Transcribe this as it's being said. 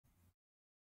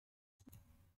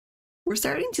we're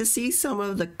starting to see some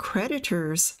of the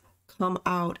creditors come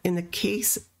out in the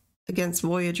case against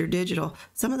Voyager Digital.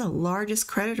 Some of the largest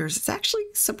creditors. It's actually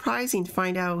surprising to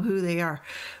find out who they are.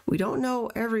 We don't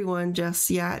know everyone just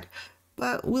yet,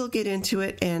 but we'll get into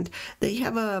it. And they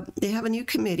have a new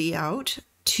committee out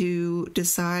to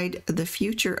decide the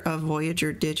future of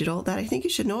Voyager Digital that I think you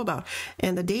should know about.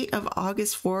 And the date of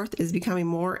August 4th is becoming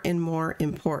more and more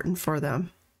important for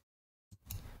them.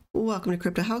 Welcome to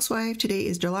Crypto Housewife. Today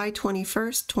is July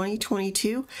 21st,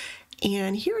 2022.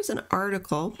 And here's an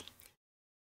article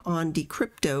on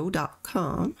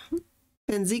decrypto.com.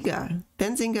 Benzinga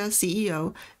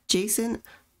CEO Jason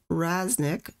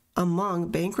Raznick among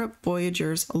bankrupt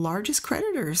Voyager's largest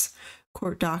creditors,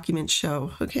 court documents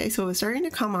show. Okay, so it's starting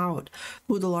to come out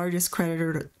who the largest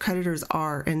creditors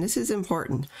are, and this is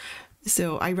important.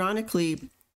 So ironically,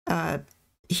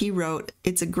 he wrote,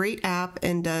 "It's a great app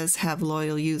and does have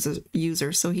loyal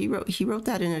users." So he wrote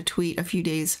that in a tweet a few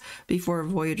days before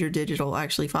Voyager Digital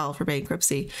actually filed for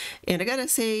bankruptcy. And I gotta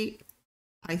say,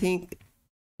 I think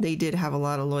they did have a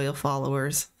lot of loyal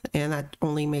followers, and that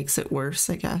only makes it worse,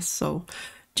 I guess. So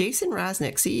Jason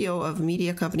Raznick, CEO of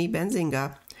media company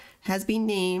Benzinga, has been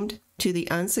named to the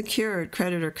Unsecured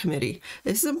Creditor Committee.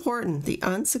 This is important. The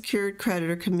Unsecured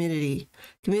Creditor Committee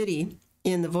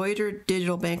in the Voyager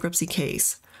Digital bankruptcy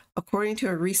case, according to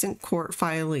a recent court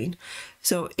filing.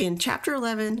 So in Chapter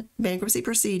 11 bankruptcy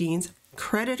proceedings,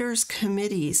 creditors'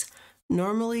 committees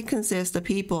normally consist of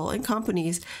people and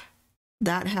companies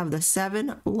that have the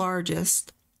 7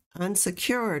 largest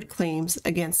unsecured claims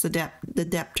against the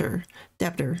debtor,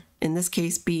 in this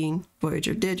case being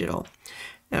Voyager Digital.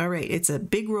 All right, it's a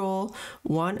big role.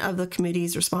 One of the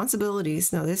committee's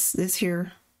responsibilities, now this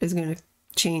here is going to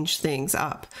change things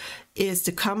up, is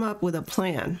to come up with a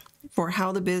plan for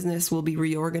how the business will be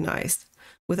reorganized,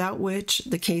 without which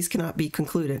the case cannot be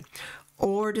concluded,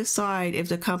 or decide if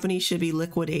the company should be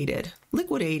liquidated.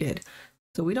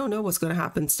 So we don't know what's going to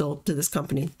happen still to this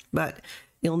company, but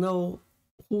you'll know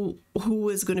who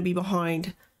is going to be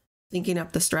behind thinking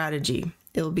up the strategy.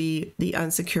 It'll be the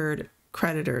unsecured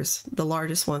creditors, the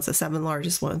largest ones, the 7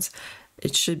 largest ones.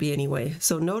 It should be anyway.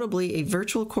 So notably, a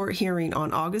virtual court hearing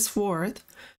on August 4th,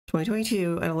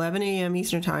 2022 at 11 a.m.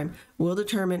 Eastern Time will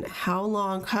determine how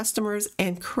long customers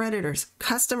and creditors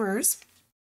have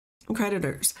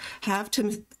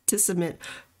to submit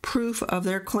proof of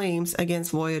their claims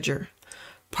against Voyager.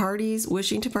 Parties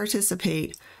wishing to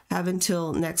participate have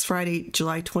until next Friday,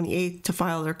 July 28th, to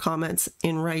file their comments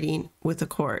in writing with the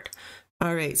court.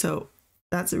 All right, so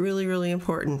that's really, really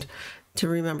important to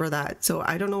remember that. So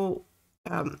I don't know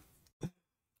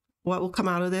what will come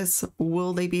out of this.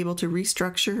 Will they be able to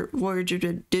restructure Voyager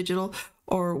Digital,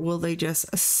 or will they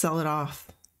just sell it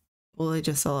off? Who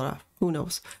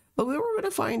knows? But we were going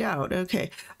to find out. Okay.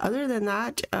 Other than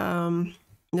that,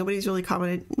 nobody's really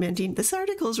commenting. This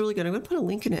article is really good. I'm going to put a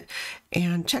link in it.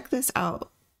 And check this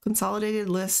out. Consolidated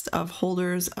list of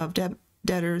holders of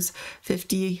debtors,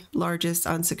 50 largest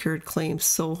unsecured claims.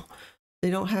 So they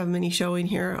don't have many showing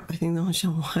here. I think they only show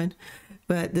 1.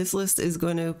 But this list is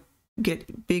going to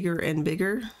get bigger and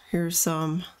bigger. Here's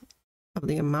some of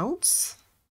the amounts.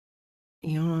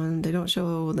 And they don't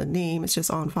show the name. It's just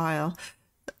on file.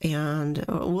 And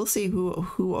we'll see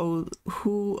who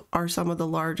are some of the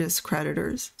largest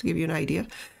creditors, to give you an idea.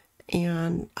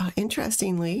 And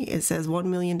interestingly, it says $1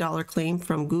 million claim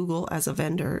from Google as a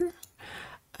vendor.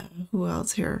 Who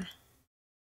else here?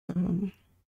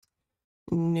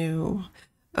 No.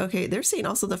 Okay, they're saying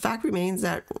also the fact remains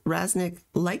that Raznick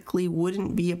likely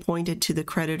wouldn't be appointed to the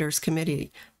creditors committee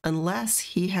unless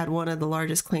he had one of the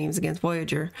largest claims against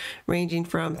Voyager, ranging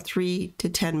from 3 to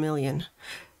 10 million.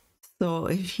 So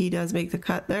if he does make the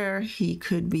cut there, he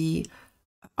could be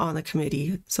on the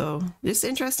committee. So just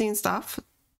interesting stuff.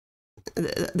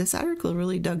 This article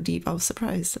really dug deep. I was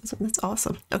surprised. That's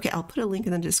awesome. Okay, I'll put a link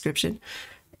in the description.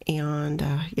 And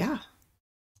yeah.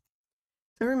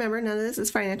 So remember, none of this is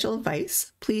financial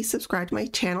advice. Please subscribe to my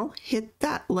channel, hit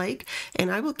that like, and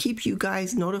I will keep you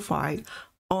guys notified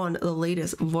on the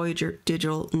latest Voyager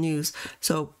Digital news.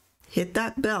 So hit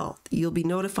that bell. You'll be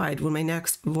notified when my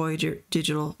next Voyager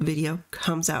Digital video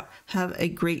comes out. Have a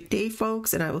great day,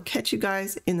 folks, and I will catch you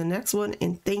guys in the next one.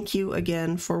 And thank you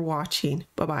again for watching.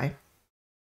 Bye-bye.